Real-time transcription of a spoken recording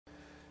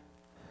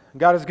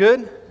God is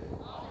good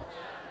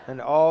and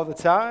all the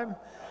time.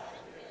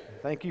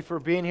 Thank you for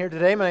being here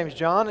today. My name is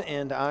John,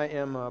 and I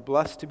am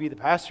blessed to be the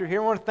pastor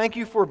here. I want to thank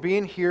you for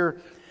being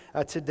here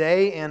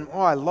today. And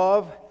I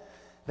love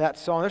that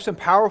song. There's some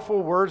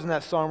powerful words in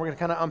that song. We're going to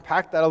kind of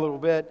unpack that a little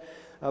bit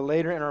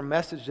later in our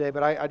message today,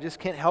 but I just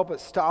can't help but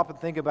stop and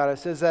think about it. It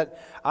says that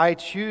I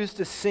choose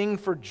to sing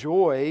for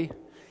joy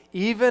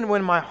even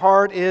when my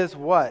heart is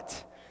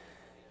what?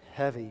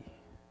 Heavy.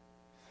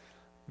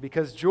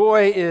 Because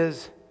joy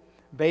is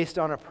based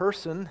on a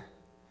person,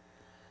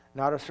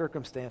 not our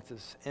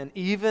circumstances. And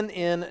even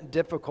in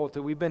difficulty,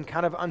 we've been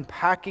kind of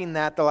unpacking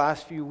that the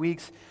last few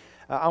weeks.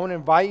 I want to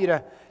invite you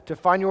to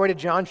find your way to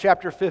John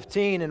chapter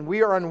 15. And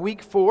we are on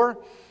week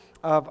 4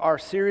 of our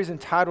series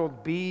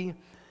entitled Be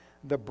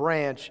the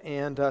Branch.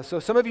 And so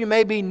some of you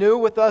may be new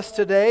with us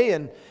today.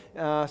 And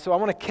so I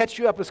want to catch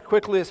you up as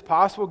quickly as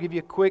possible, give you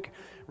a quick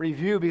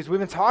review, because we've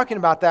been talking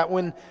about that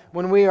when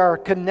we are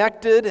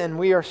connected and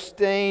we are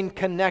staying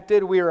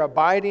connected, we are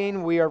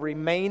abiding, we are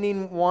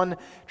remaining. One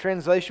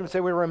translation would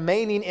say we're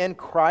remaining in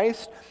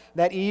Christ,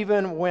 that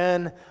even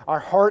when our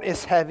heart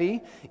is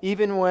heavy,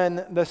 even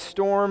when the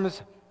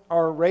storms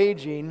are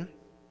raging,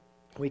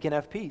 we can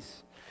have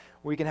peace.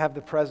 We can have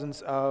the presence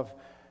of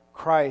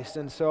Christ.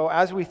 And so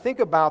as we think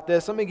about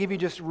this, let me give you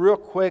just real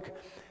quick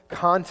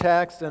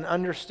context and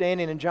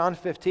understanding. In John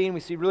 15, we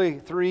see really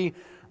 3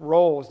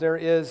 roles. There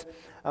is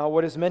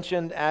what is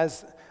mentioned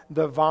as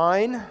the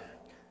vine,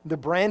 the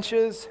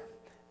branches,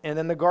 and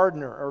then the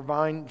gardener or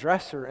vine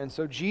dresser. And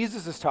so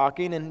Jesus is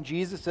talking, and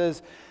Jesus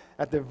says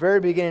at the very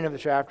beginning of the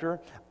chapter,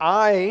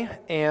 I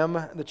am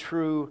the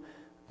true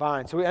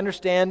vine. So we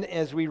understand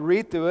as we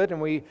read through it and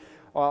we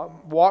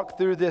walk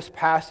through this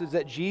passage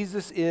that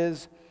Jesus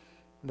is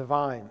the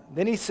vine.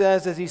 Then he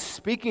says, as he's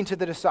speaking to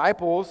the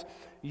disciples,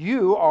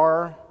 you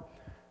are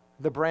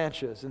the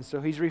branches. And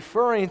so he's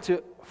referring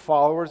to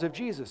followers of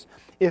Jesus.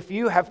 If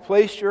you have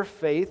placed your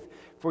faith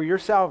for your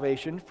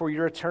salvation, for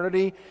your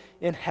eternity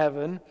in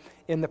heaven,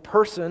 in the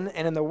person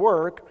and in the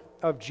work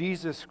of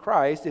Jesus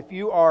Christ, if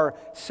you are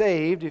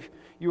saved, if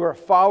you are a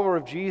follower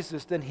of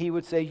Jesus, then he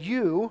would say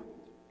you're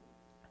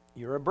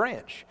a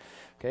branch.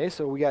 Okay,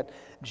 so we got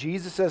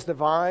Jesus as the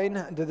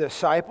vine, the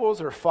disciples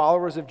or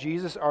followers of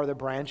Jesus are the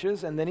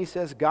branches, and then he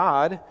says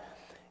God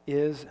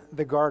is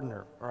the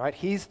gardener. All right,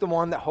 he's the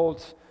one that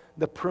holds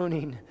the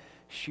pruning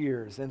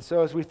shears. And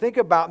so as we think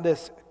about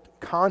this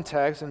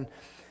context, in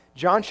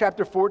John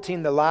chapter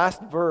 14, the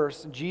last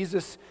verse,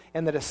 Jesus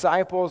and the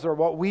disciples are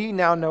what we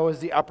now know as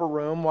the upper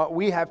room, what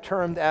we have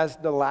termed as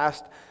the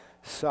Last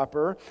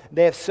Supper.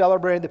 They have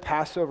celebrated the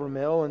Passover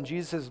meal, and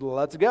Jesus says,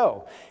 let's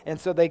go. And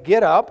so they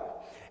get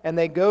up and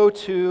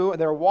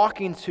they're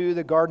walking to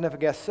the Garden of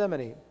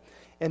Gethsemane.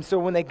 And so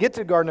when they get to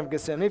the Garden of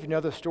Gethsemane, if you know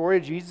the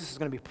story, Jesus is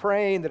going to be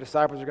praying, the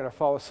disciples are going to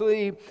fall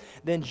asleep,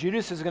 then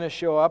Judas is going to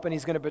show up and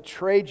he's going to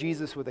betray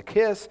Jesus with a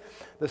kiss.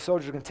 The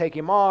soldiers are going to take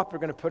him off, they're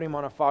going to put him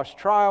on a false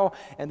trial,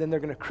 and then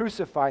they're going to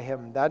crucify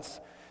him.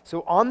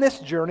 So on this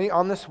journey,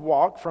 on this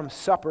walk from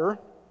supper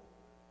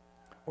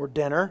or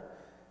dinner,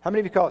 how many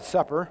of you call it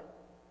supper?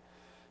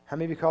 How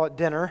many of you call it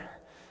dinner?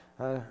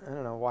 I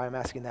don't know why I'm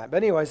asking that.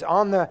 But anyways,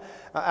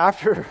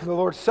 after the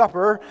Lord's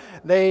Supper,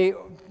 they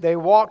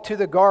walk to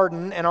the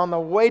garden, and on the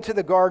way to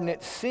the garden,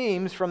 it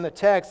seems from the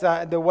text,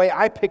 the way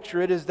I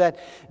picture it is that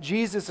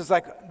Jesus is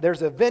like,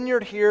 there's a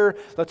vineyard here,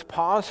 let's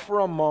pause for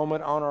a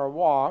moment on our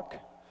walk,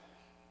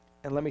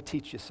 and let me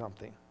teach you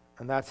something.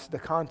 And that's the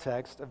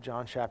context of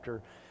John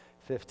chapter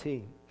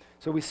 15.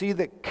 So we see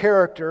the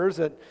characters,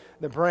 that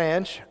the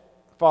branch,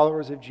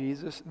 followers of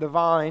Jesus, the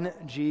vine,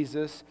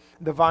 Jesus,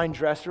 the vine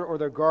dresser or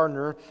the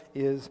gardener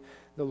is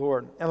the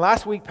Lord. And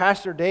last week,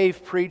 Pastor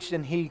Dave preached,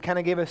 and he kind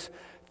of gave us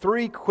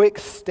 3 quick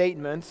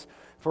statements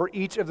for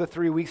each of the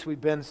 3 weeks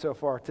we've been so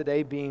far,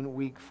 today being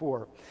week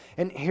 4.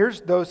 And here's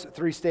those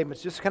 3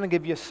 statements, just to kind of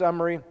give you a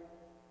summary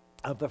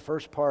of the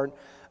first part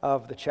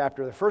of the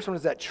chapter. The first one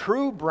is that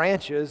true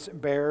branches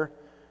bear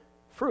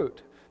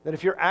fruit. That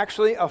if you're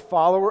actually a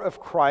follower of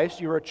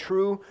Christ, you're a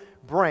true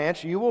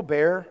branch, you will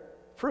bear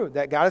fruit,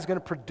 that God is going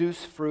to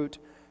produce fruit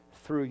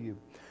through you.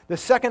 The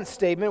second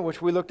statement,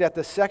 which we looked at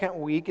the second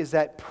week, is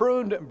that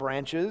pruned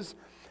branches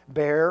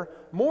bear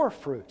more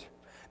fruit.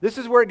 This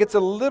is where it gets a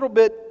little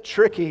bit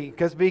tricky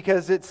because we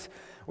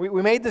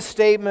made the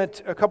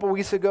statement a couple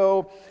weeks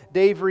ago,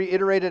 Dave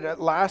reiterated it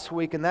last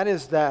week, and that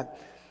is that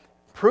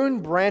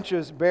pruned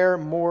branches bear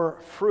more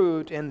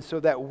fruit, and so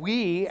that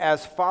we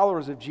as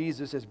followers of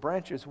Jesus, as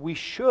branches, we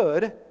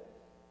should,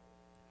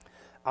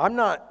 I'm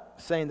not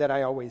saying that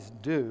I always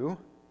do,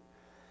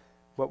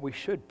 but we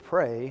should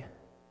pray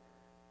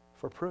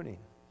for pruning.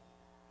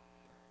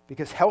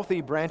 Because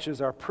healthy branches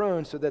are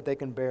pruned so that they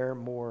can bear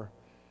more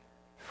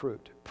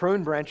fruit.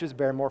 Pruned branches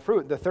bear more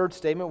fruit. The third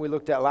statement we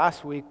looked at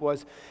last week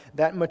was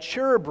that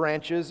mature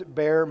branches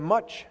bear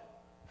much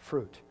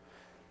fruit.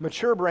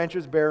 Mature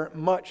branches bear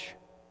much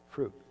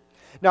fruit.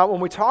 Now, when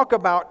we talk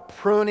about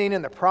pruning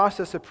and the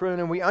process of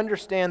pruning, we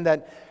understand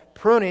that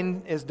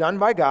pruning is done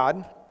by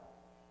God,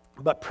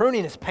 but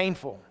pruning is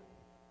painful.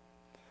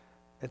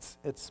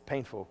 It's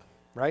painful,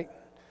 right?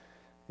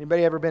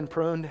 Anybody ever been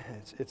pruned?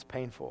 It's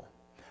painful.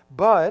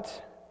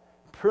 But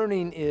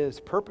pruning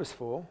is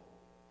purposeful.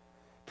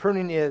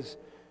 Pruning is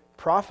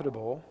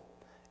profitable.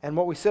 And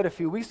what we said a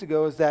few weeks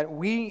ago is that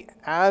we,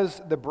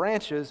 as the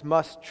branches,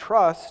 must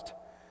trust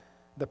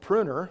the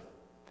pruner,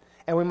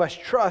 and we must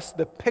trust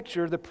the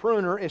picture the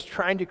pruner is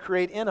trying to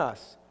create in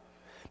us.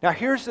 Now,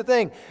 here's the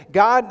thing.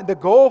 God, the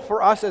goal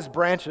for us as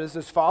branches,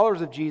 as followers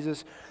of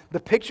Jesus, the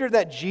picture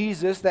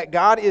that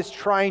God is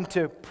trying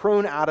to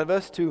prune out of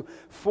us, to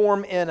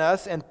form in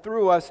us and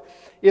through us,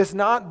 is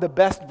not the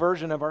best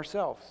version of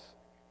ourselves.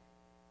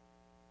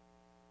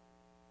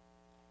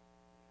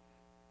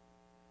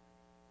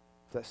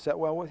 Does that set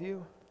well with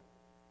you?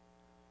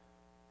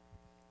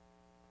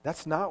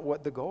 That's not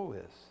what the goal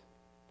is.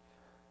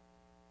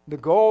 The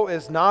goal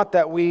is not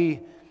that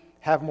we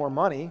have more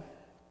money,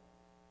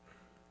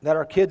 that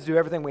our kids do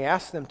everything we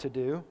ask them to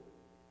do.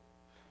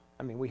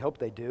 I mean, we hope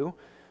they do.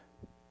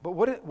 But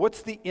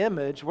what's the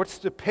image, what's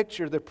the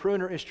picture the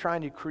pruner is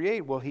trying to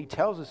create? Well, he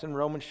tells us in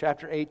Romans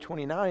chapter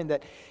 8:29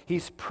 that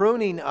he's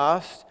pruning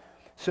us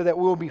so that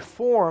we'll be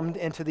formed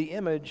into the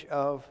image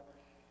of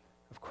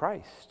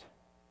Christ.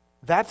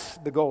 That's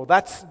the goal.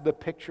 That's the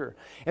picture.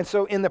 And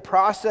so in the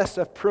process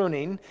of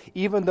pruning,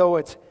 even though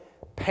it's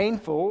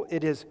painful,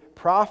 it is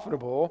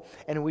profitable,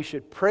 and we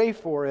should pray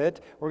for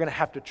it. We're going to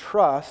have to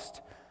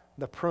trust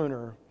the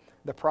pruner,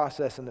 the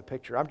process, and the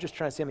picture. I'm just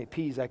trying to see how many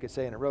P's I could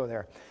say in a row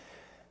there.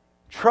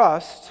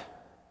 Trust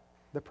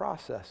the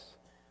process.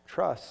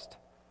 Trust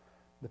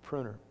the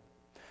pruner.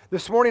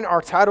 This morning,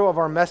 our title of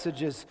our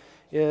message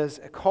is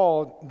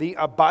called The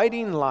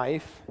Abiding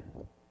Life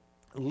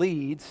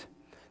Leads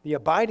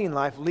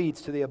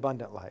to the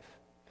Abundant Life.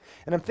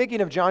 And I'm thinking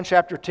of John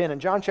chapter 10. In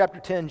John chapter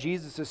 10,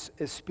 Jesus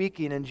is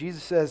speaking, and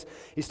Jesus says,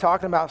 he's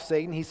talking about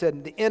Satan. He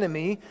said, the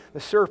enemy,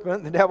 the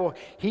serpent, the devil,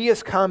 he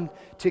has come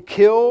to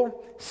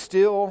kill,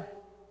 steal,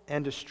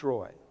 and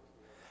destroy.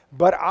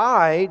 But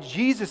I,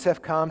 Jesus,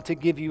 have come to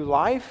give you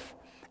life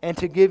and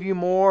to give you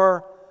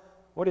more,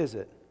 what is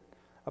it?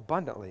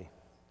 Abundantly.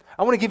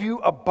 I want to give you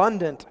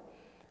abundant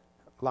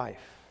life.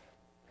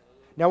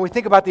 Now, when we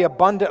think about the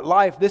abundant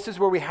life, this is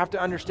where we have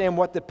to understand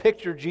what the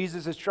picture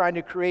Jesus is trying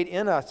to create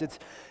in us.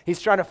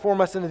 He's trying to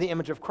form us into the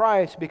image of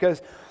Christ,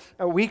 because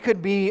we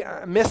could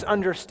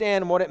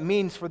misunderstand what it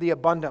means for the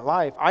abundant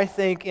life. I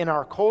think in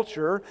our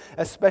culture,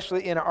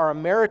 especially in our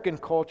American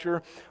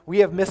culture, we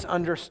have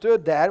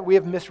misunderstood that. We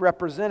have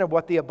misrepresented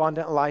what the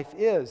abundant life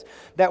is.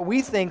 That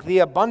we think the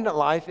abundant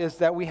life is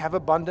that we have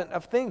abundant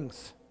of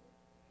things.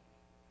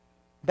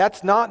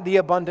 That's not the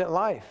abundant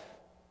life.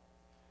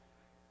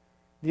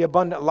 The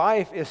abundant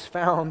life is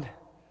found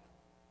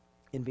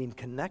in being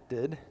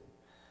connected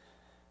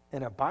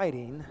and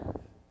abiding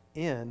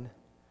in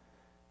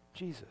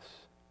Jesus.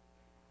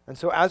 And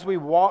so as we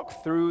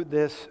walk through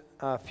this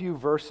few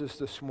verses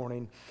this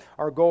morning,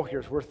 our goal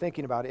here is we're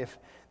thinking about if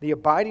the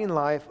abiding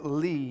life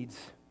leads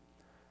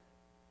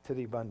to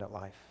the abundant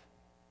life.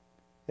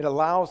 It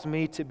allows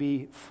me to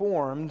be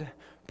formed,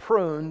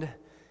 pruned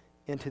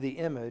into the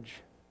image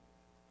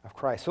of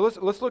Christ. So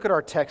let's look at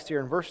our text here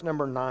in verse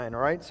number 9,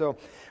 all right? So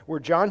we're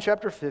John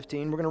chapter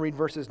 15. We're going to read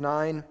verses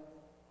 9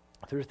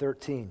 through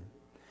 13.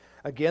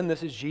 Again,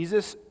 this is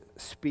Jesus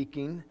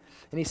speaking,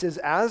 and he says,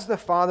 "As the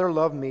Father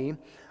loved me,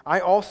 I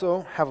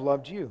also have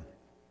loved you.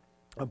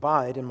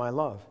 Abide in my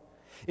love.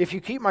 If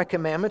you keep my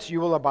commandments,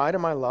 you will abide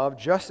in my love,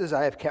 just as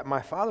I have kept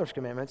my Father's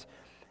commandments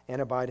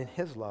and abide in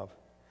his love."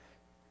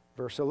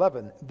 Verse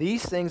 11,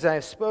 "These things I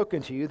have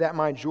spoken to you, that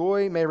my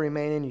joy may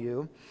remain in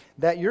you,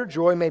 that your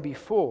joy may be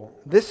full.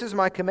 This is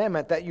my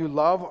commandment, that you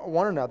love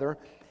one another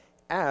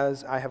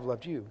as I have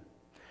loved you.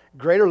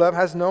 Greater love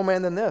has no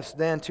man than this,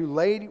 than to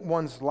lay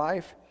one's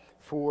life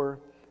for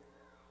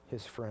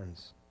his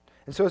friends."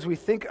 And so as we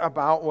think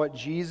about what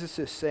Jesus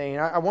is saying,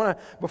 I want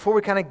to, before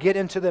we kind of get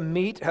into the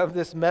meat of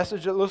this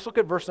message, let's look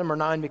at verse number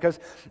 9, because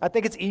I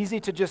think it's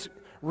easy to just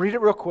read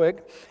it real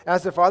quick.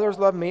 "As the Father has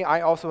loved me,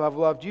 I also have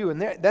loved you."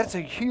 And that's a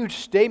huge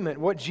statement.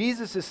 What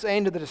Jesus is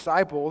saying to the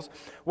disciples,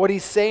 what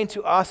he's saying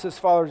to us as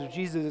followers of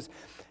Jesus is,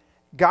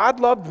 God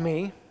loved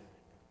me,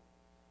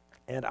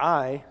 and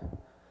I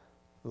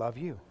love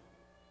you.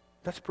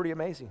 That's pretty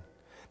amazing.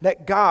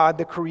 That God,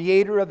 the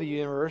creator of the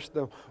universe,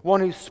 the one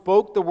who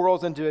spoke the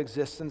worlds into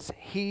existence,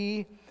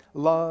 he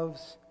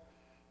loves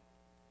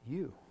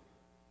you.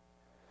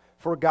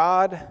 For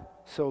God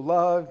so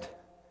loved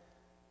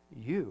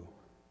you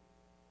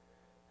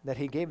that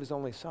he gave his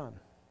only Son,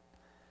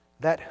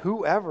 that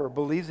whoever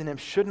believes in him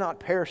should not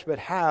perish but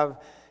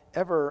have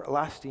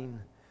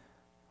everlasting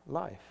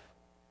life.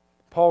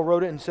 Paul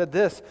wrote it and said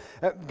this,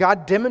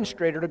 God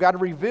demonstrated, or God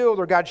revealed,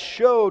 or God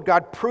showed,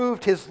 God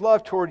proved his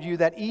love toward you,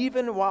 that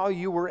even while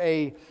you were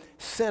a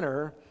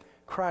sinner,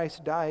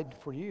 Christ died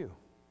for you.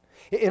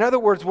 In other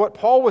words, what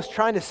Paul was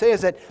trying to say is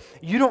that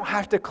you don't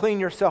have to clean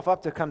yourself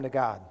up to come to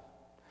God.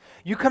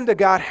 You come to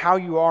God how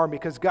you are,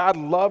 because God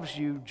loves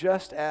you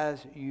just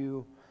as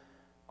you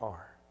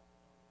are.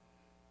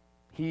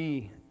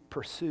 He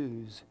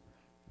pursues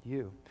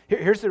you.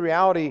 Here's the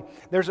reality.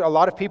 There's a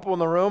lot of people in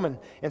the room,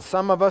 and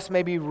some of us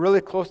may be really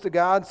close to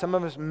God. Some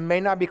of us may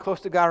not be close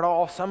to God at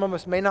all. Some of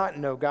us may not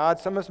know God.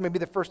 Some of us may be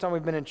the first time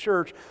we've been in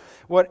church.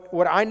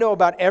 What I know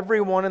about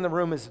everyone in the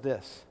room is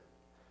this: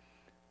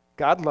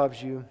 God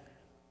loves you,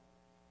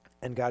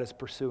 and God is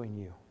pursuing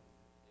you.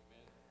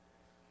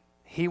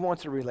 He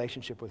wants a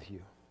relationship with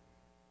you.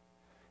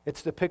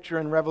 It's the picture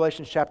in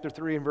Revelation chapter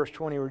 3 and verse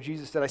 20 where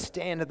Jesus said, I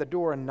stand at the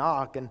door and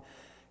knock, and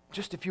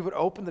just if you would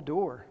open the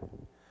door,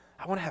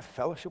 I want to have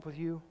fellowship with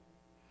you.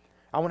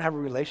 I want to have a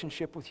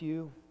relationship with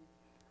you.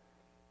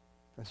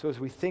 And so as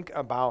we think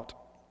about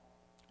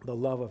the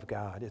love of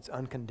God, it's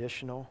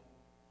unconditional,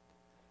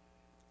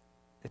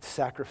 it's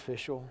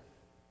sacrificial,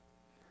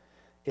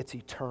 it's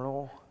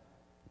eternal.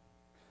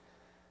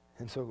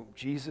 And so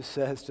Jesus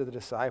says to the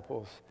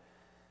disciples,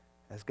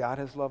 as God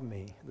has loved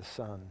me, the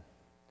Son,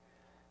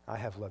 I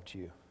have loved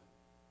you.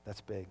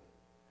 That's big.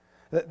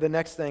 The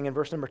next thing in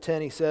verse number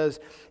 10, he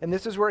says, and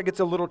this is where it gets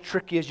a little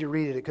tricky as you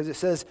read it, because it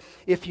says,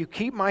 if you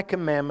keep my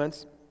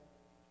commandments,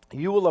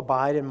 you will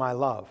abide in my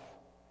love.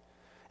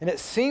 And it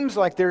seems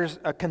like there's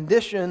a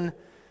condition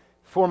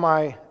for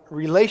my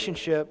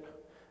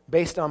relationship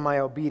based on my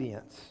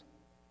obedience.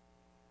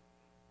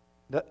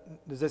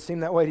 Does it seem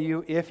that way to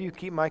you? If you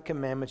keep my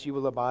commandments, you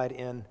will abide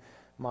in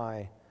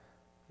my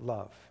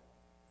love.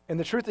 And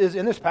the truth is,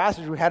 in this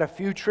passage, we had a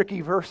few tricky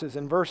verses.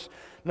 In verse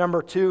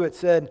number 2, it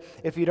said,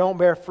 if you don't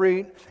bear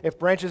fruit, if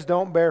branches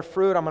don't bear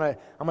fruit, I'm going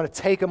to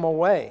take them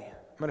away.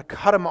 I'm going to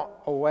cut them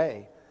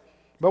away.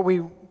 But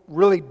we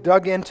really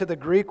dug into the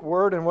Greek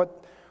word, and what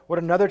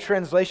another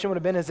translation would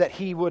have been is that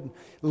he would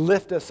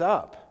lift us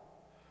up.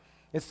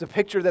 It's the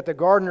picture that the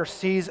gardener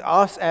sees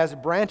us as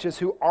branches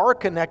who are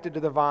connected to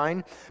the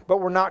vine, but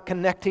we're not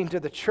connecting to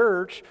the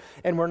church,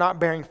 and we're not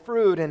bearing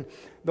fruit. And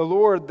the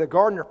Lord, the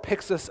gardener,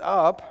 picks us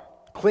up,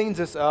 cleans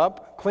us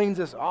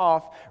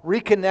off,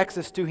 reconnects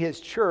us to his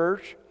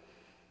church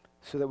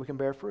so that we can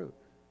bear fruit.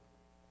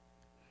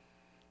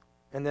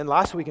 And then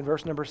last week in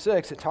verse number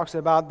 6, it talks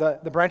about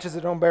the branches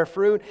that don't bear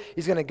fruit.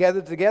 He's going to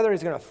gather together,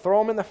 he's going to throw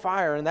them in the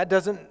fire. And that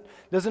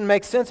doesn't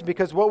make sense,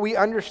 because what we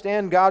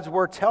understand God's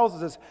word tells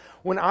us is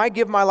when I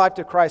give my life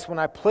to Christ, when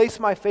I place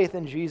my faith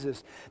in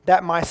Jesus,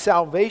 that my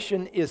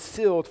salvation is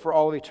sealed for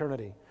all of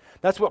eternity.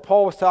 That's what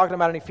Paul was talking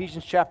about in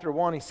Ephesians chapter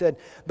 1. He said,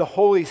 the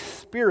Holy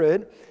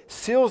Spirit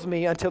seals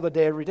me until the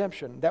day of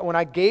redemption. That when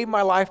I gave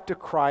my life to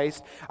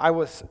Christ, I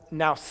was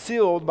now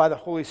sealed by the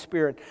Holy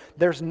Spirit.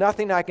 There's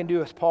nothing I can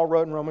do, as Paul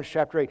wrote in Romans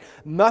chapter 8.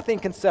 Nothing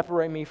can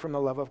separate me from the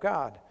love of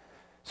God.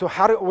 So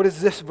what is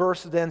this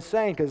verse then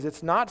saying? Because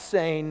it's not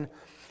saying,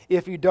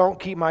 if you don't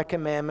keep my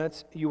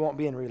commandments, you won't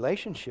be in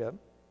relationship.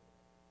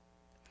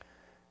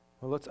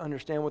 Well, let's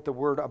understand what the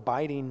word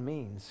abiding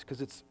means,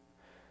 because it's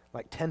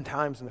like 10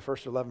 times in the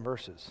first 11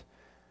 verses.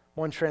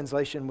 One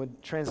translation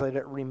would translate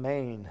it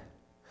remain.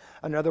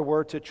 Another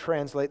word to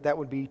translate that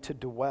would be to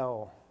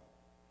dwell.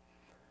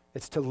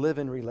 It's to live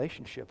in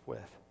relationship with.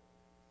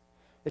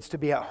 It's to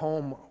be at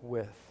home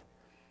with.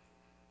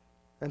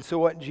 And so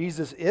what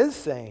Jesus is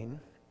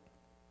saying,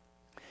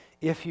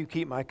 if you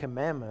keep my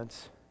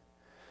commandments,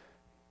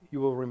 you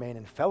will remain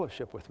in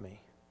fellowship with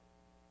me.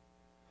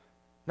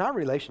 Not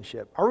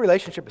relationship. Our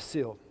relationship is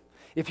sealed.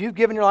 If you've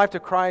given your life to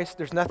Christ,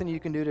 there's nothing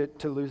you can do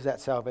to lose that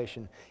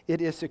salvation.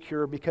 It is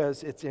secure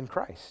because it's in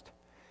Christ.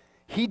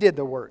 He did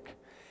the work.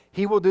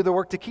 He will do the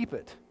work to keep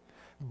it.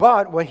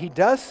 But what he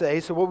does say,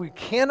 so what we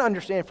can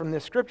understand from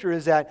this scripture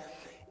is that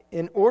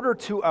in order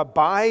to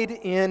abide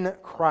in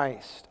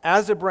Christ,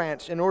 as a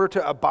branch, in order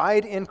to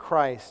abide in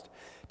Christ,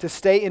 to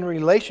stay in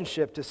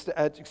relationship, to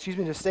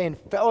stay in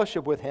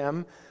fellowship with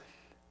him,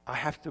 I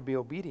have to be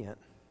obedient.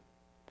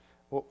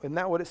 Well, isn't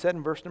that what it said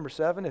in verse number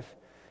 7?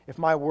 If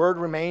my word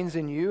remains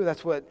in you,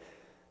 that's what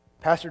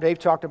Pastor Dave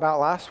talked about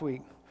last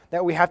week,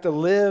 that we have to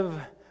live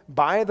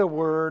by the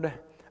word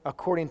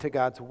according to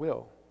God's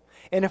will.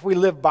 And if we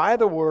live by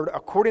the word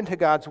according to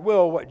God's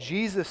will, what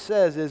Jesus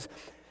says is,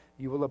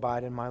 you will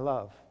abide in my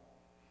love.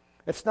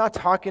 It's not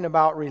talking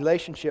about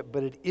relationship,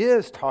 but it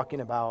is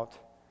talking about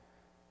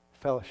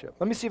fellowship.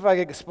 Let me see if I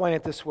can explain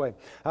it this way.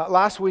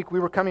 Last week,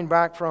 we were coming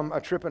back from a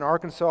trip in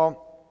Arkansas.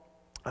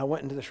 I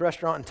went into this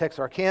restaurant in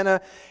Texarkana,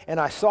 and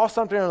I saw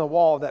something on the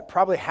wall that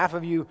probably half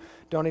of you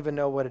don't even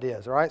know what it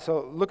is, all right?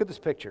 So look at this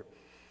picture.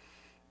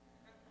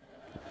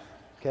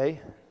 Okay?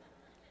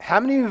 How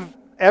many of you have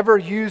ever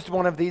used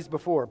one of these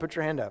before? Put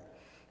your hand up.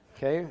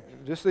 Okay?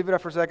 Just leave it up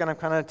for a second. I'm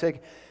kind of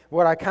taking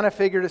what I kind of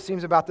figured. It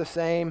seems about the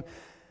same.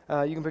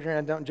 You can put your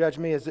hand, don't judge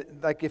me. Is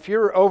it like if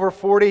you're over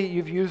 40,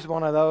 you've used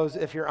one of those.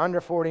 If you're under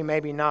 40,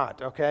 maybe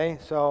not, okay?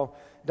 So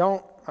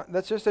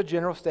that's just a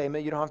general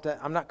statement. You don't have to,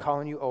 I'm not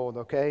calling you old,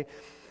 okay?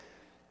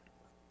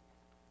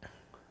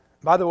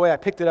 By the way, I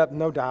picked it up,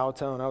 no dial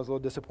tone. I was a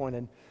little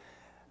disappointed.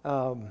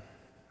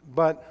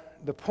 But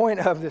the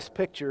point of this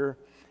picture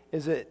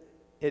is it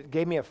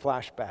gave me a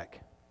flashback.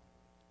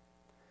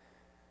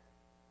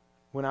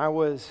 When I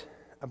was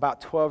about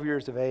 12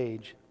 years of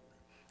age,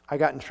 I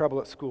got in trouble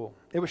at school.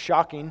 It was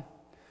shocking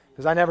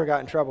because I never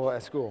got in trouble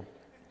at school.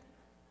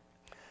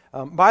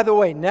 By the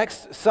way,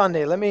 next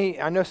Sunday,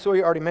 I know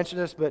Sawyer already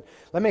mentioned this, but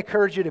let me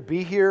encourage you to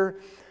be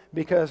here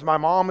because my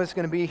mom is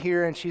going to be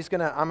here and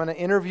I'm going to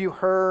interview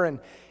her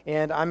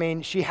and I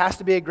mean, she has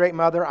to be a great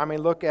mother. I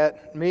mean, look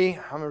at me.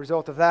 I'm a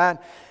result of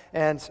that.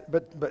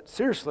 But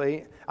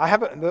seriously,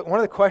 one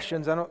of the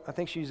questions, I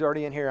think she's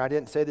already in here. I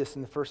didn't say this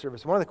in the first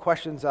service. One of the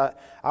questions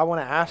I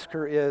want to ask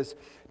her is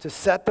to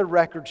set the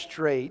record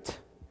straight,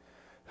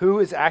 who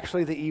is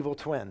actually the evil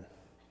twin?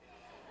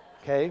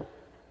 Okay?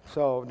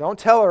 So don't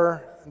tell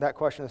her that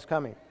question is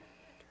coming.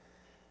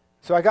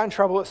 So I got in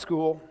trouble at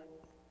school.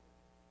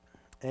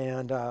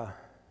 And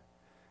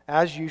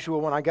as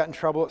usual, when I got in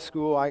trouble at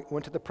school, I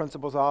went to the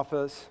principal's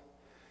office.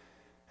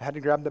 I had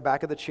to grab the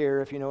back of the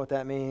chair, if you know what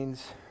that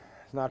means.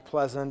 It's not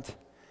pleasant.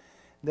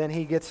 Then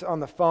he gets on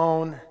the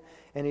phone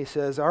and he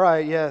says, all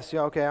right, yes,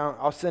 yeah, okay,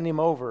 I'll send him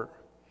over.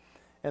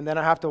 And then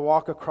I have to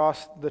walk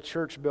across the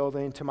church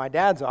building to my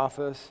dad's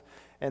office,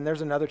 and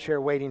there's another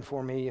chair waiting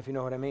for me, if you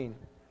know what I mean.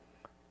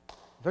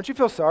 Don't you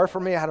feel sorry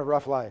for me? I had a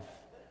rough life.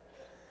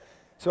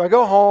 So I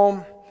go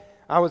home.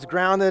 I was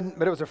grounded,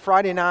 but it was a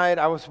Friday night.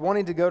 I was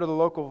wanting to go to the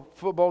local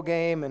football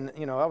game, and,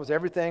 that was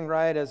everything,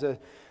 right, as a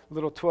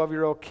little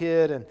 12-year-old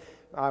kid, and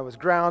I was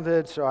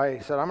grounded, so I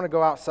said, I'm going to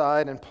go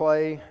outside and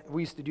play.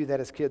 We used to do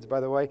that as kids, by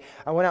the way.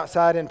 I went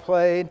outside and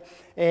played,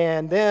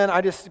 and then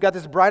I just got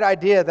this bright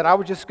idea that I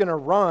was just going to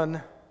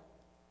run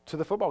to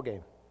the football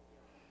game.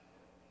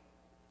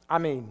 I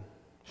mean,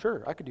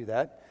 sure, I could do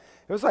that.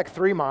 It was like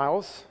 3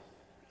 miles.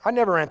 I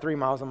never ran 3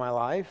 miles in my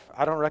life.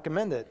 I don't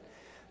recommend it.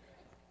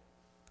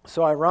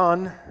 So I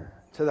run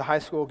to the high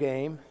school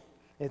game.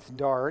 It's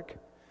dark.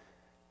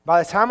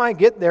 By the time I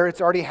get there, it's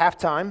already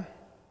halftime.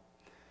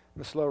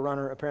 I'm a slow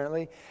runner,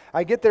 apparently.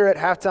 I get there at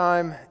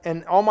halftime,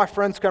 and all my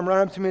friends come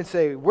run up to me and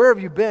say, where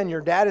have you been?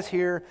 Your dad is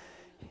here.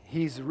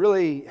 He's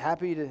really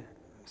happy to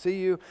see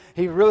you.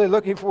 He's really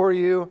looking for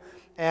you.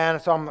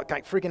 And so I'm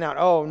like freaking out.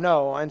 Oh,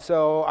 no. And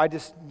so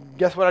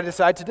guess what I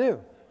decide to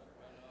do?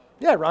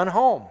 Yeah, run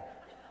home.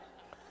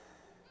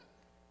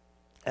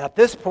 At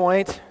this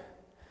point,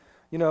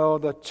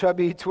 the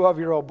chubby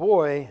 12-year-old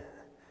boy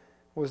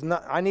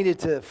I needed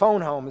to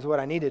phone home is what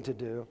I needed to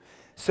do.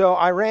 So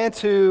I ran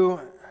to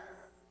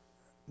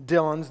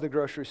Dillon's, the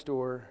grocery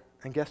store,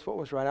 and guess what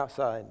was right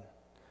outside?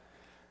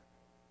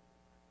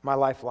 My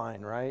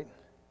lifeline, right?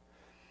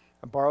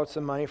 I borrowed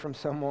some money from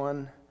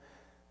someone,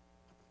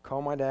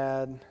 called my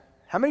dad.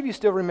 How many of you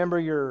still remember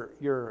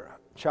your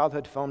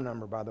childhood phone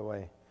number, by the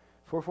way?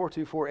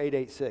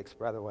 442-4886,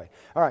 by the way.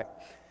 All right.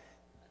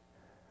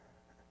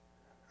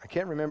 I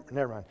can't remember.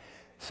 Never mind.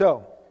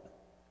 So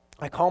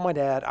I call my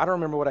dad. I don't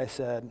remember what I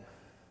said,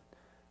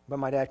 but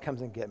my dad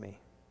comes and get me.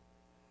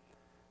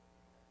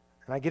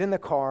 And I get in the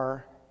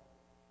car,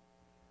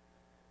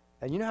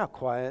 and you know how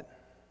quiet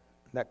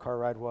that car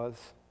ride was?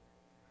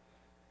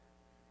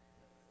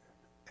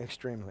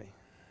 Extremely.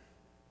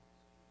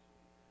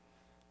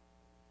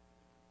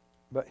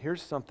 But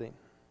here's something.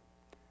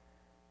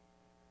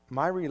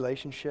 My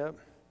relationship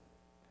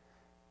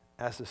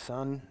as a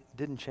son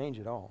didn't change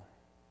at all.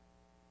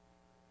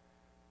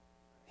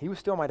 He was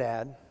still my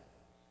dad.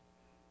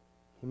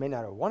 He may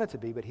not have wanted to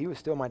be, but he was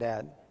still my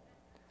dad.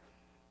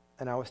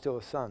 And I was still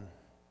a son.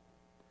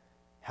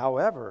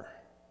 However,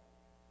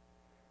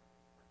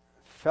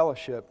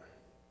 fellowship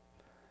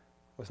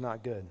was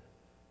not good.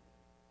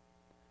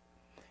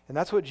 And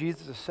that's what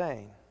Jesus is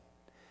saying.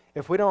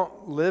 If we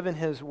don't live in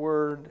His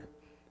Word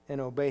and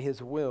obey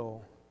His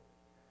will,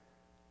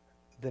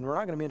 then we're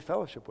not going to be in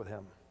fellowship with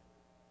Him.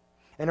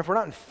 And if we're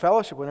not in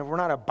fellowship with Him, if we're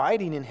not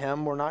abiding in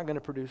Him, we're not going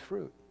to produce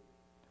fruit.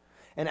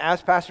 And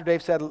as Pastor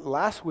Dave said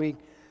last week,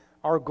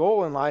 our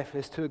goal in life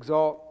is to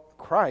exalt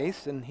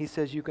Christ, and he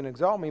says you can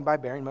exalt me by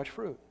bearing much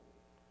fruit.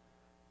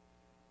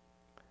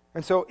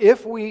 And so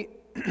if we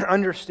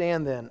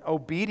understand then,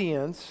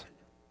 obedience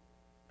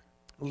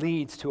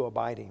leads to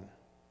abiding.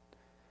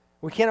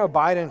 We can't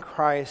abide in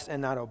Christ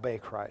and not obey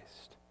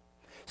Christ.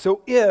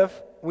 So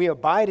if we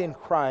abide in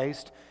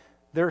Christ,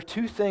 there are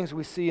two things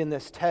we see in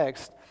this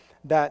text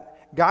that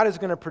God is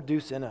going to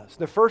produce in us.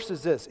 The first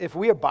is this: if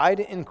we abide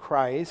in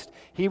Christ,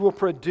 He will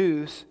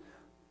produce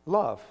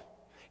love.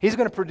 He's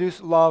going to produce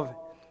love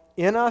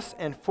in us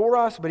and for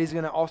us, but He's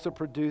going to also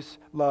produce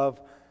love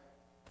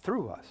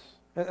through us.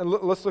 And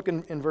let's look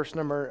in verse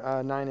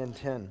number 9 and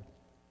 10.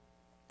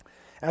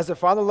 As the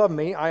Father loved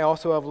me, I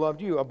also have loved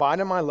you. Abide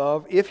in my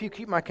love. If you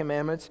keep my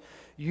commandments,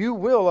 you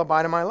will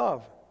abide in my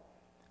love.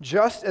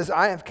 Just as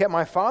I have kept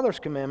my Father's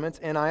commandments,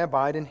 and I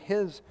abide in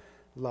His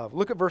love.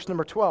 Look at verse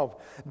number 12.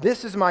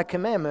 This is my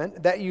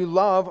commandment, that you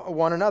love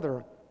one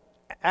another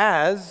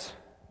as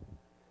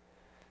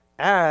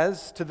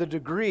to the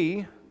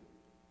degree,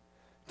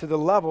 to the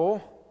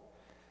level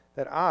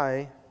that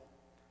I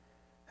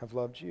have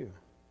loved you.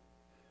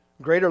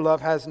 Greater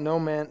love has no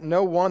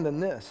one than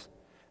this,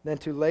 than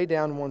to lay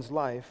down one's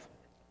life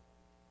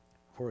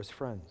for his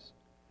friends.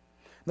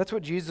 And that's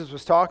what Jesus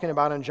was talking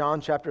about in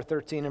John chapter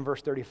 13 and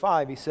verse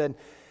 35. He said,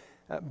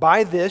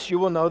 by this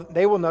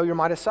they will know you're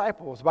my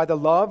disciples, by the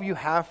love you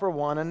have for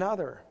one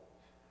another.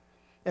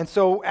 And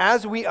so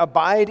as we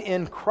abide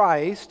in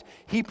Christ,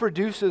 He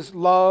produces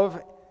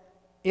love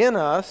in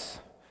us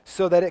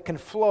so that it can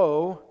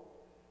flow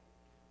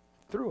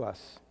through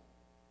us.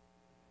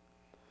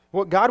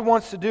 What God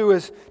wants to do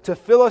is to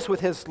fill us with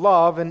His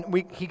love, and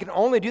He can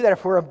only do that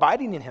if we're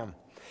abiding in Him.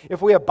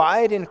 If we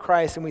abide in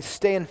Christ and we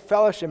stay in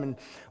fellowship and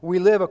we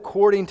live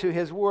according to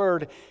His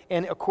word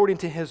and according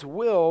to His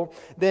will,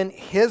 then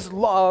His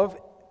love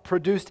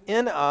produced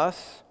in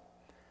us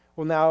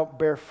will now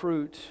bear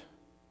fruit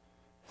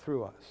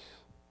through us.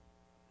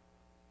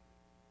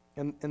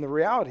 And the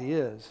reality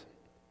is,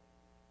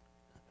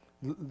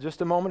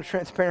 just a moment of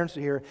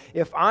transparency here,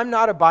 if I'm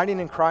not abiding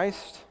in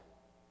Christ,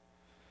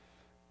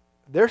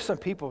 there's some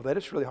people that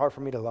it's really hard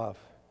for me to love.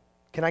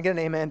 Can I get an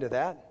amen to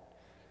that?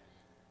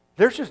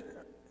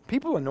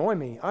 People annoy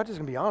me. I'm just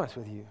going to be honest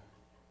with you.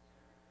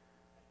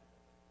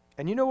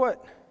 And you know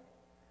what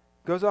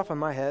goes off in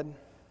my head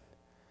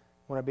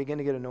when I begin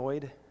to get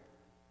annoyed?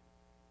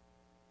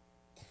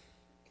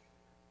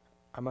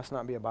 I must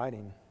not be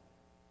abiding.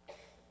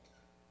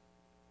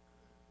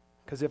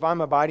 Because if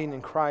I'm abiding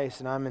in Christ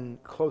and I'm in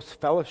close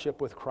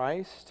fellowship with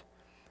Christ,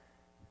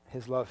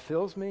 His love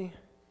fills me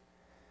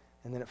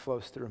and then it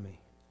flows through me.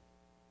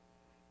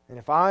 And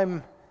if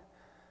I'm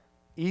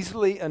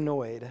easily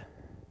annoyed,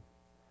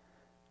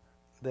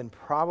 then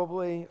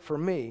probably, for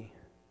me,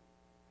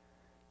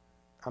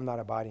 I'm not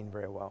abiding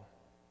very well.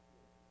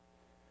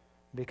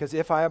 Because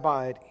if I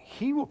abide,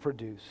 He will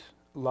produce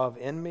love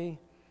in me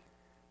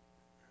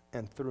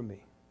and through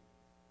me.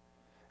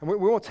 And we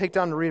won't take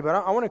time to read, but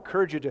I want to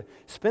encourage you to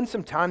spend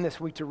some time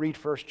this week to read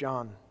 1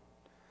 John.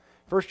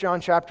 1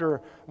 John chapter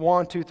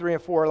 1, 2, 3,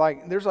 and 4,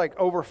 there's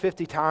over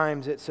 50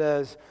 times it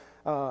says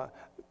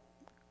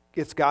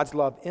it's God's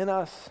love in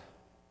us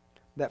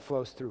that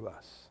flows through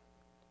us.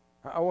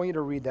 I want you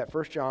to read that,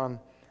 1 John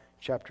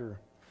chapter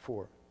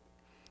 4.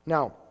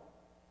 Now,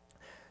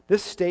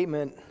 this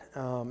statement,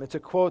 it's a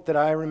quote that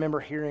I remember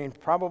hearing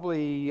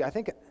probably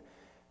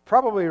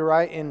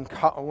right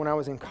when I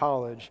was in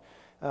college.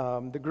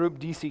 The group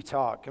DC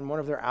Talk, in one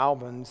of their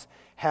albums,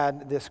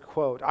 had this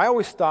quote. I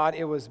always thought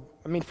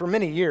for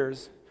many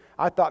years,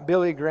 I thought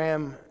Billy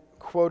Graham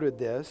quoted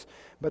this,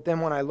 but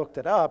then when I looked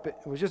it up, it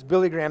was just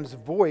Billy Graham's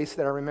voice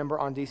that I remember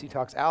on DC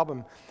Talk's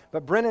album.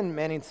 But Brennan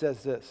Manning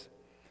says this: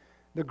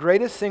 "The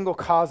greatest single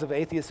cause of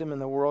atheism in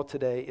the world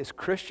today is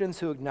Christians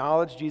who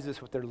acknowledge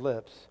Jesus with their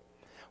lips,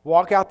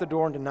 walk out the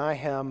door and deny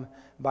Him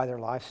by their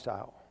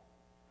lifestyle.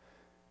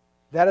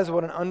 That is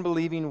what an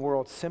unbelieving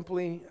world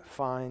simply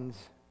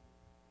finds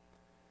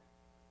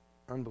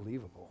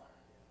unbelievable."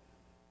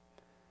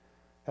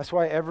 That's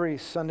why every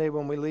Sunday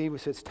when we leave, we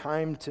say it's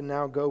time to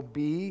now go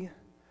be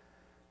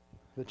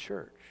the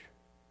church.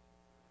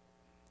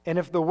 And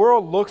if the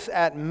world looks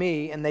at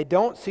me and they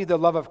don't see the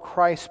love of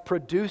Christ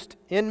produced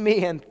in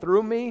me and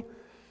through me,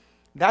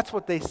 that's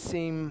what they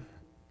seem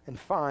and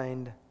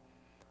find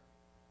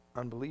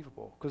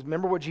unbelievable. Because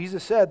remember what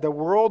Jesus said, the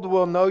world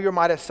will know you're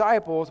my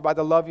disciples by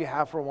the love you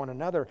have for one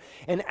another.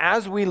 And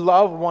as we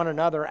love one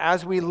another,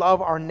 as we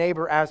love our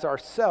neighbor as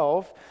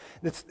ourselves,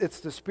 it's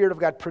the Spirit of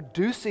God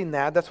producing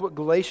that. That's what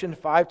Galatians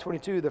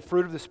 5:22, the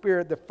fruit of the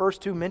Spirit, the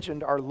first two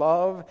mentioned are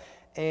love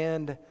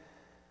and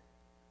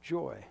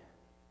joy.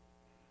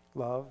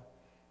 Love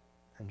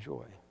and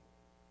joy.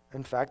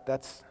 In fact,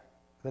 that's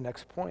the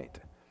next point.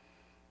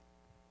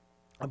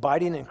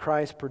 Abiding in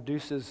Christ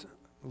produces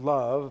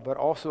love, but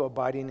also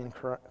abiding in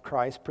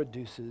Christ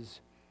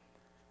produces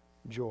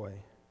joy.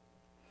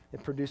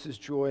 It produces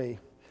joy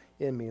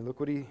in me. Look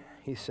what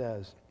he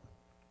says.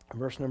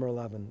 Verse number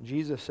 11.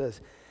 Jesus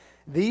says,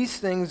 "These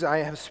things I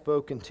have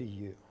spoken to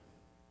you,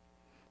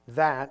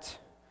 that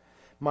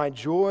my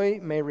joy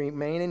may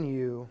remain in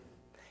you,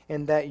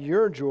 and that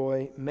your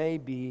joy may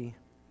be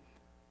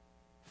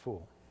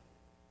full."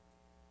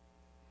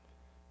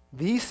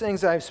 These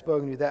things I have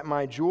spoken to you, that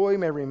my joy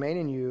may remain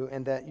in you,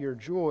 and that your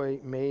joy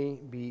may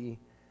be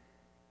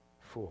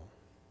full.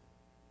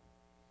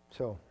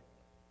 So,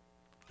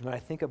 when I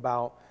think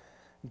about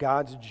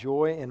God's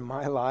joy in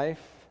my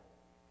life,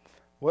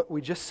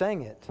 we just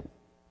sang it.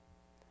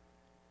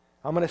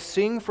 I'm going to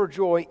sing for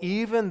joy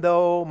even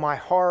though my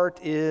heart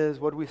is,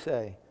 what do we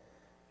say?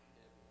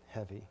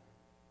 Heavy.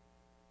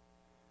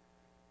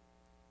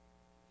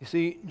 You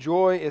see,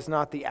 joy is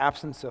not the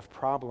absence of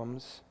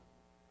problems,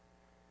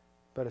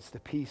 but it's the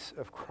peace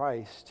of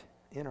Christ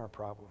in our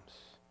problems.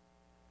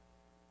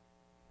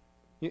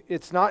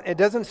 It's not, it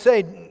doesn't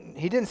say,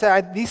 he didn't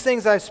say, these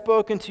things I've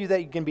spoken to you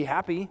that you can be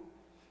happy.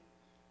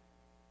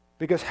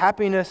 Because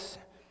happiness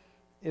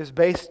is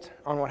based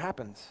on what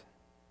happens.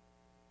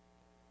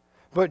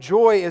 But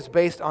joy is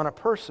based on a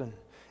person.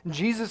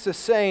 Jesus is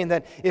saying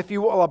that if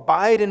you will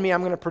abide in me,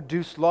 I'm going to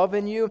produce love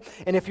in you.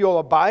 And if you'll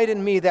abide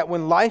in me, that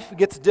when life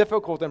gets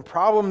difficult and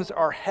problems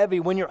are heavy,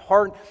 when your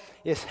heart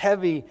is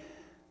heavy,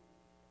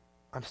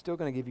 I'm still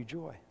going to give you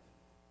joy.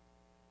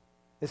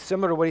 It's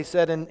similar to what he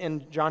said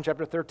in John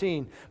chapter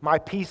 13. My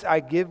peace I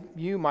give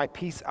you, my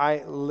peace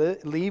I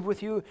leave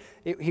with you.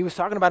 He was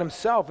talking about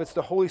himself. It's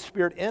the Holy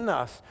Spirit in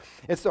us.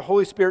 It's the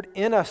Holy Spirit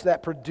in us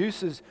that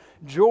produces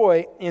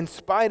joy in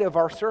spite of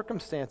our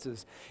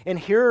circumstances. And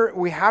here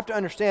we have to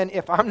understand,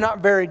 if I'm not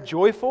very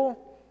joyful,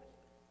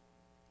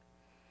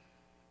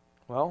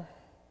 well,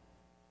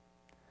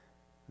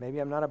 maybe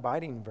I'm not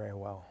abiding very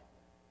well.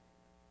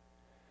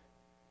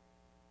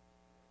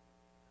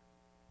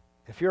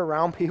 If you're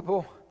around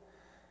people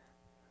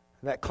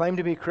that claim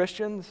to be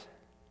Christians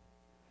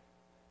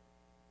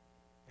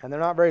and they're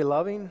not very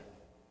loving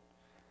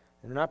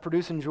and they're not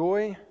producing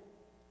joy,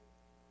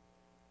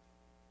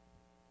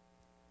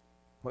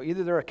 well,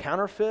 either they're a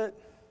counterfeit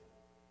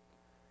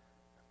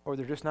or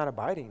they're just not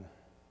abiding.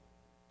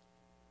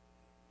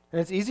 And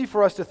it's easy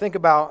for us to think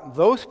about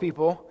those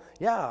people.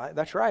 Yeah,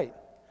 that's right.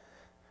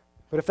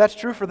 But if that's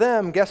true for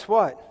them, guess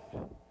what?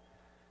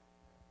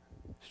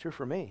 It's true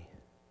for me.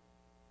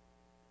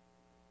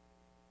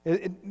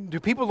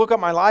 Do people look at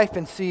my life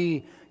and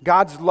see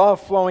God's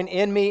love flowing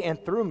in me and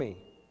through me?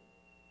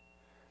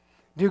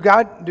 Do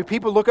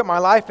people look at my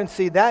life and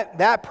see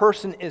that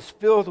person is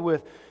filled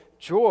with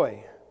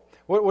joy?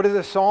 What does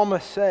the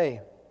psalmist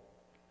say?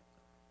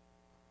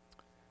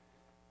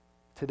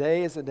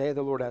 Today is the day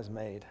the Lord has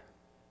made.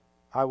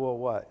 I will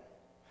what?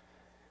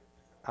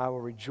 I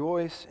will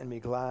rejoice and be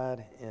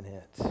glad in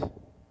it. I'm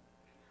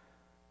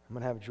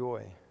going to have joy.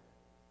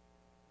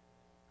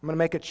 I'm going to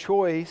make a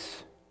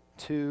choice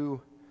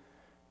to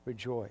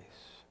rejoice.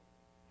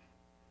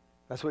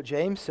 That's what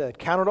James said.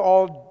 Count it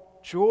all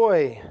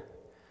joy,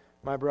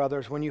 my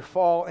brothers, when you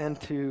fall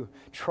into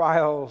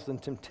trials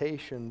and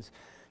temptations,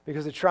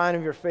 because the trying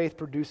of your faith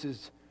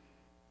produces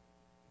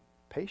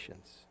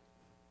patience.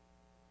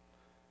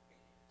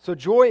 So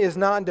joy is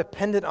not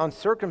dependent on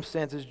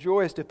circumstances.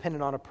 Joy is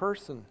dependent on a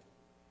person.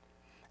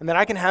 And that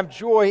I can have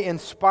joy in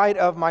spite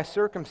of my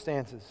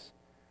circumstances.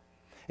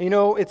 You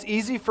know, it's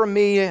easy for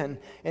me and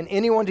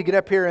anyone to get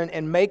up here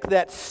and make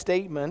that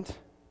statement.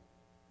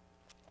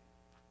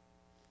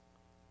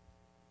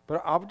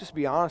 But I'll just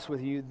be honest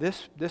with you,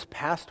 this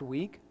past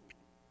week,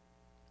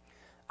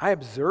 I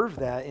observed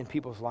that in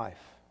people's life.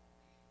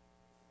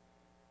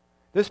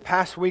 This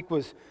past week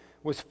was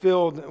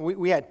filled,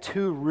 we had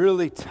two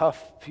really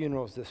tough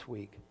funerals this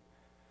week.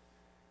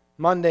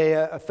 Monday,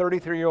 a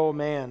 33-year-old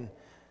man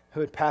who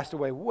had passed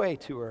away way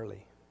too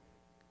early.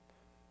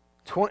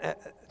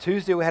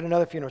 Tuesday, we had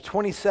another funeral.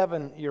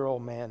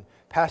 27-year-old man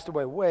passed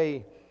away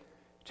way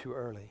too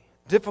early.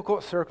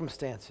 Difficult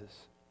circumstances.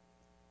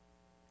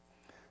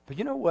 But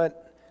you know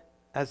what?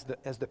 As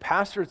the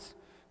pastor,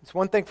 it's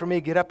one thing for me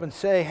to get up and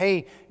say,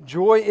 hey,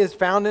 joy is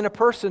found in a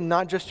person,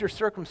 not just your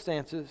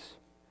circumstances.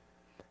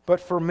 But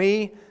for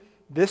me,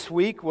 this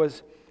week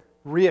was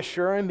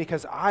reassuring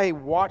because I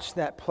watched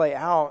that play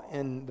out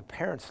in the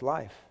parents'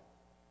 life.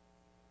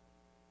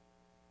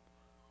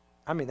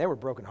 I mean, they were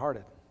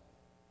brokenhearted.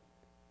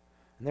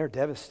 And they're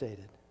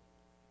devastated.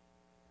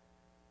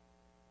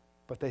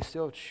 But they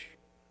still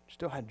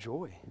had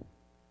joy.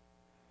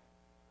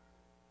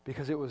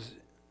 Because it was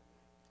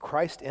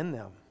Christ in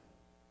them.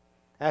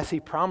 As He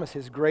promised,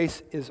 His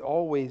grace is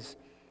always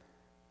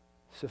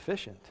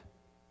sufficient.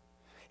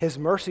 His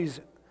mercies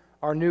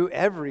are new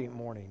every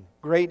morning.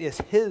 Great is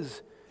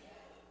His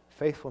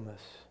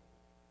faithfulness.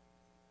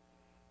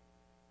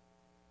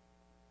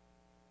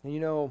 And you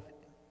know,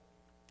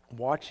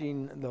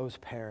 watching those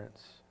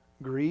parents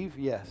grieve,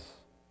 yes.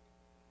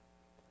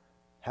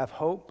 Have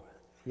hope,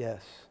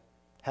 yes.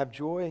 Have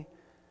joy,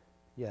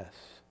 yes.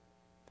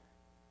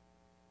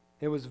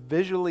 It was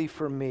visually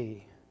for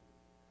me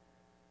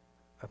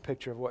a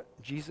picture of what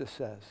Jesus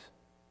says.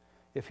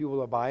 If you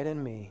will abide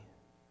in me,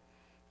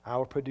 I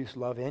will produce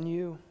love in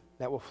you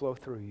that will flow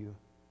through you,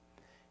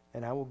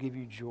 and I will give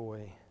you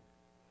joy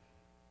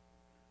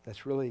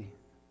that's really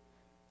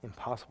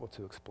impossible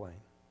to explain.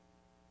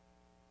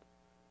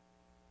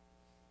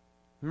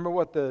 Remember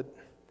what the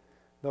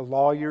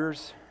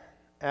lawyers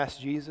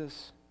asked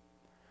Jesus?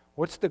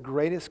 What's the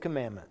greatest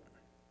commandment?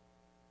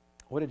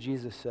 What did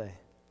Jesus say?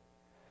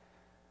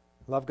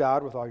 Love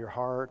God with all your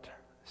heart,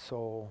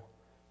 soul,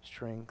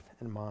 strength,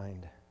 and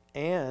mind.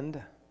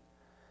 And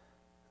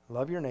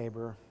love your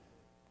neighbor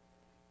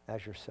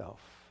as yourself.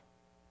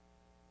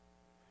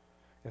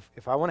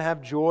 If I want to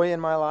have joy in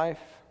my life,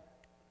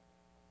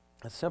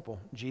 it's simple.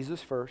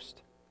 Jesus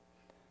first,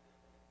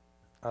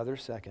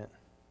 others second,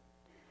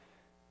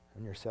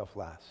 and yourself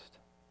last.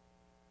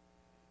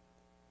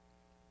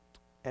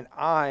 And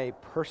I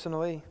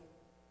personally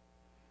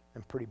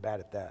am pretty bad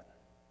at that.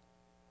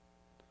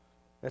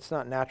 That's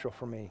not natural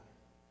for me.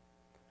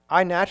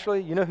 I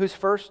naturally, you know who's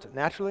first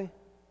naturally?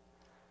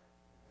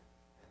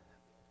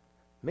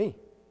 Me.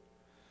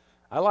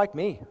 I like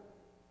me.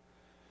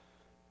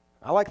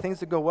 I like things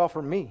that go well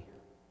for me.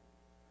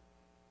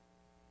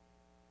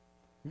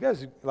 You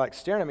guys are like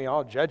staring at me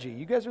all judgy.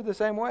 You guys are the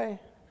same way.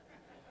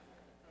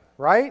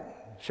 Right?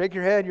 Shake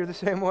your head, you're the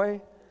same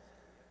way.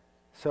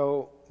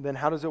 So then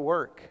how does it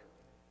work?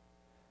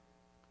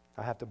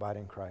 I have to abide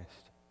in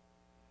Christ.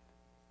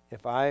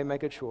 If I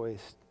make a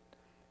choice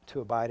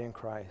to abide in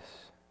Christ.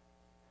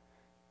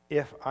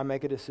 If I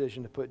make a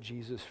decision to put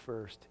Jesus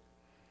first,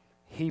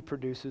 He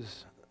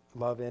produces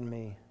love in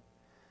me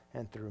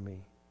and through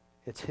me.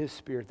 It's His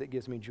Spirit that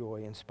gives me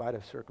joy in spite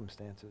of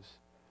circumstances.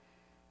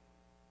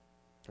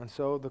 And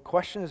so the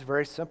question is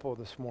very simple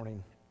this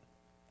morning.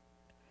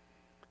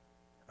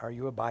 Are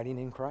you abiding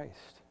in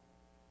Christ?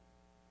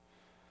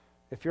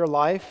 If your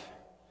life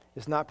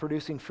is not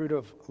producing fruit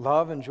of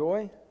love and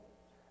joy,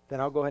 then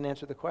I'll go ahead and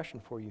answer the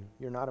question for you.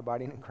 You're not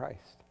abiding in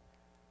Christ.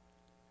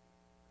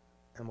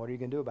 And what are you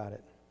going to do about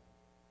it?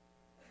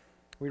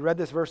 We read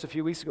this verse a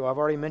few weeks ago. I've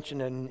already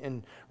mentioned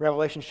in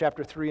Revelation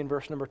chapter 3 and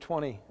verse number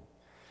 20.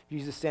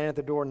 Jesus standing at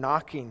the door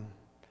knocking.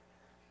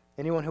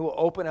 Anyone who will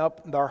open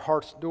up our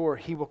heart's door,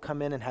 he will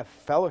come in and have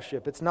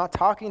fellowship. It's not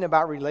talking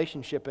about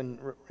relationship in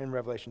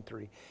Revelation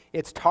 3.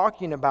 It's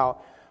talking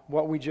about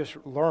what we just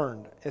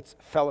learned. It's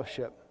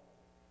fellowship.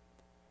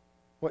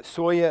 What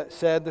Soya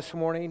said this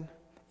morning,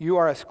 you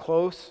are as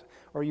close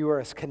or you are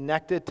as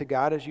connected to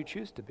God as you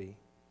choose to be.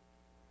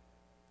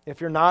 If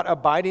you're not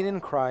abiding in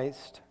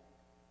Christ,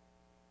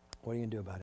 what are you going to do about it?